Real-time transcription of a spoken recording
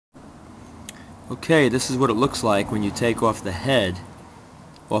Okay, this is what it looks like when you take off the head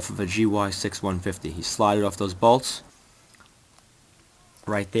off of a GY6 150. You slide it off those bolts.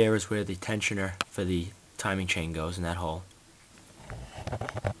 Right there is where the tensioner for the timing chain goes, in that hole.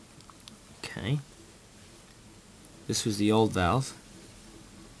 Okay. This was the old valve.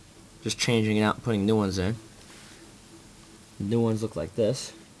 Just changing it out and putting new ones in. The new ones look like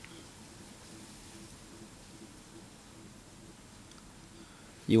this.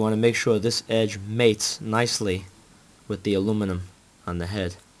 You want to make sure this edge mates nicely with the aluminum on the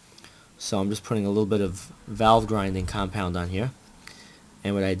head. So I'm just putting a little bit of valve grinding compound on here.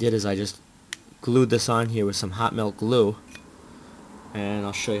 And what I did is I just glued this on here with some hot melt glue. And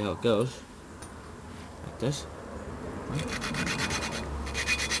I'll show you how it goes. Like this.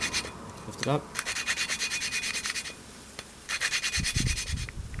 Lift it up.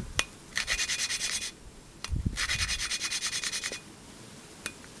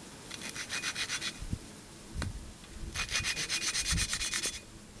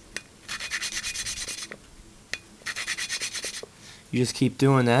 You just keep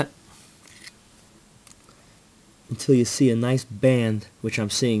doing that until you see a nice band, which I'm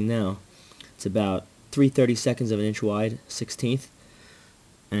seeing now. It's about 3/32 of an inch wide, 1/16,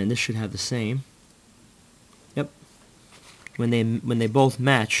 and this should have the same. Yep. When they both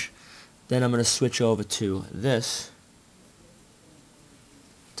match, then I'm going to switch over to this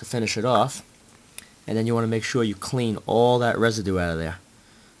to finish it off, and then you want to make sure you clean all that residue out of there.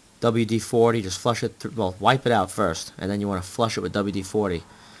 WD-40, just flush it through, well, wipe it out first, and then you want to flush it with WD-40.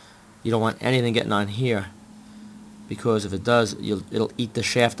 You don't want anything getting on here, because if it does, it'll eat the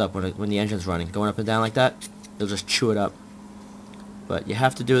shaft up when the engine's running. Going up and down like that, it'll just chew it up. But you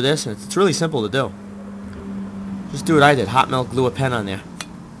have to do this, and it's really simple to do. Just do what I did. Hot melt glue a pen on there.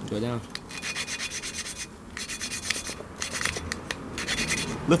 Go down.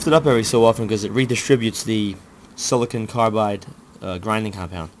 Lift it up every so often because it redistributes the silicon carbide grinding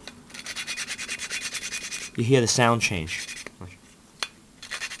compound. You hear the sound change.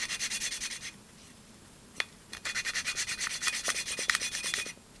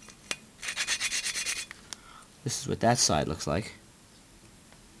 This is what that side looks like.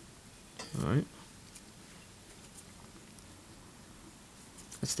 Alright.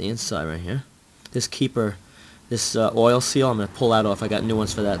 That's the inside right here. This keeper, this oil seal, I'm going to pull that off. I got new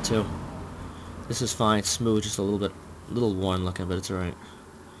ones for that too. This is fine, it's smooth, just a little worn looking, but it's alright.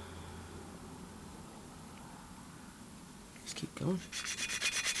 Just keep going.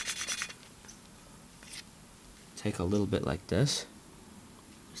 Take a little bit like this.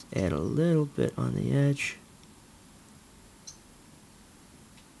 Just add a little bit on the edge.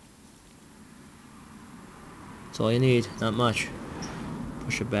 That's all you need, not much.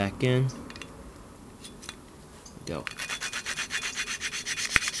 Push it back in. Go.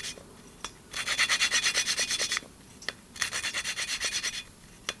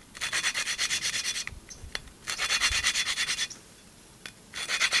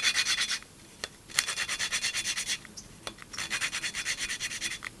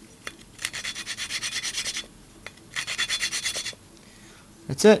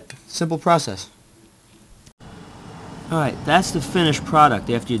 That's it. Simple process. Alright, that's the finished product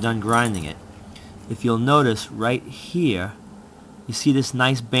after you're done grinding it. If you'll notice right here, you see this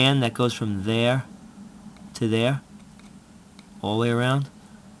nice band that goes from there to there, all the way around?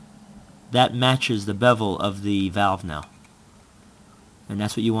 That matches the bevel of the valve now. And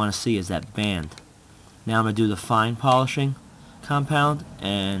that's what you want to see, is that band. Now I'm going to do the fine polishing compound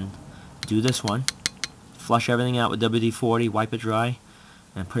and do this one. Flush everything out with WD-40, wipe it dry,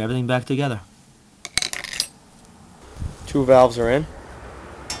 and put everything back together. Two valves are in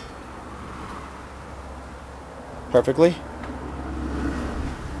perfectly.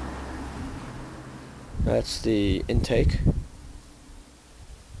 That's the intake.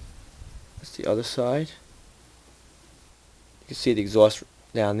 That's the other side. You can see the exhaust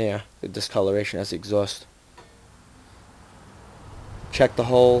down there, the discoloration. That's the exhaust. Check the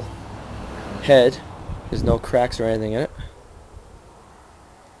whole head. There's no cracks or anything in it.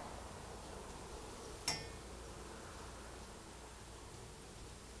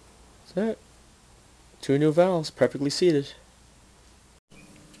 That's it. Two new valves, perfectly seated.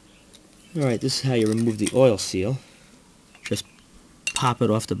 Alright, this is how you remove the oil seal. Just pop it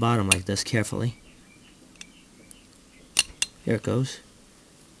off the bottom like this carefully. Here it goes.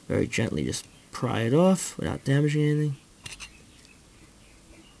 Very gently just pry it off without damaging anything.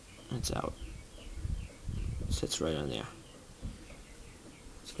 It's out. It sits right on there.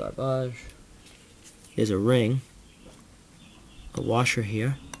 It's garbage. There's a ring. A washer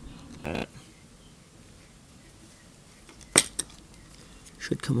here.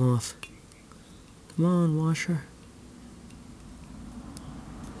 Should come off. Come on, washer.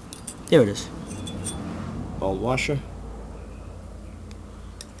 There it is. Old washer.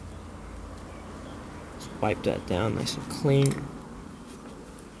 Let's wipe that down nice and clean.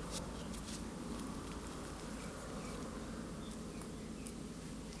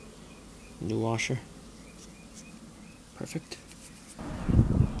 New washer. Perfect.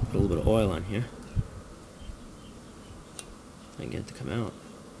 Put a little bit of oil on here. I can get it to come out.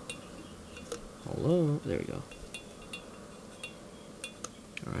 Hello, there we go.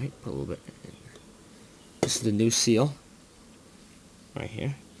 Alright, put a little bit in. This is the new seal. Right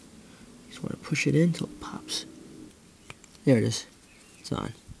here. Just want to push it in until it pops. There it is. It's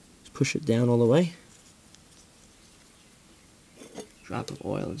on. Just push it down all the way. Drop of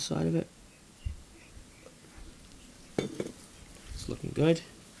oil inside of it. It's looking good.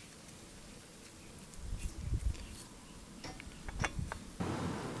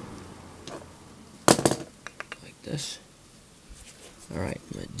 Like this. Alright,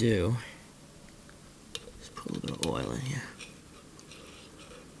 I'm going to do is put a little bit of oil in here.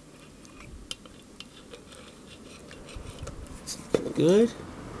 It's good.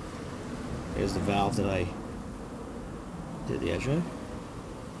 Here's the valve that I did the edge on.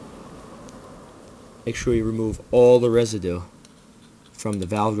 Make sure you remove all the residue from the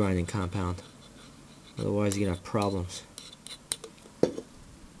valve grinding compound. Otherwise you're going to have problems.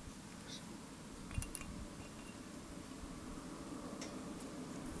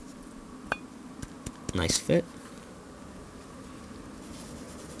 Nice fit.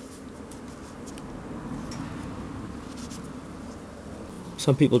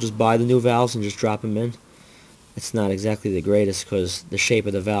 Some people just buy the new valves and just drop them in. It's not exactly the greatest because the shape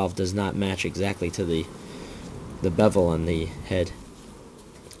of the valve does not match exactly to the bevel on the head.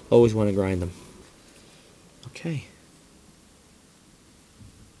 Always want to grind them. Okay.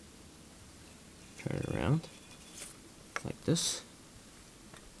 Turn it around like this.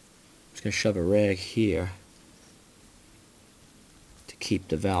 I'm just going to shove a rag here to keep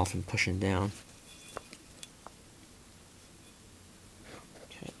the valve from pushing down.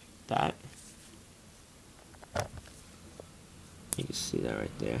 Okay, like that. You can see that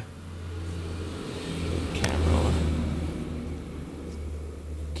right there. Camera on.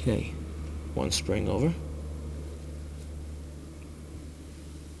 Okay, one spring over.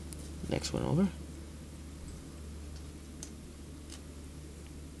 Next one over.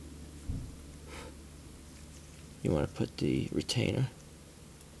 You want to put the retainer,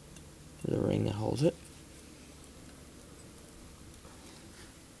 the ring that holds it.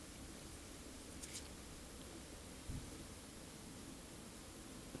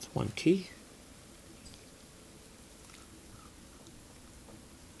 That's one key.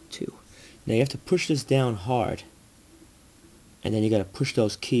 Two. Now you have to push this down hard, and then you got to push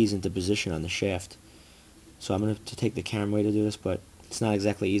those keys into position on the shaft. So I'm going to take the camera away to do this, but it's not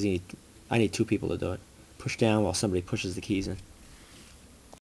exactly easy. I need two people to do it. Push down while somebody pushes the keys in.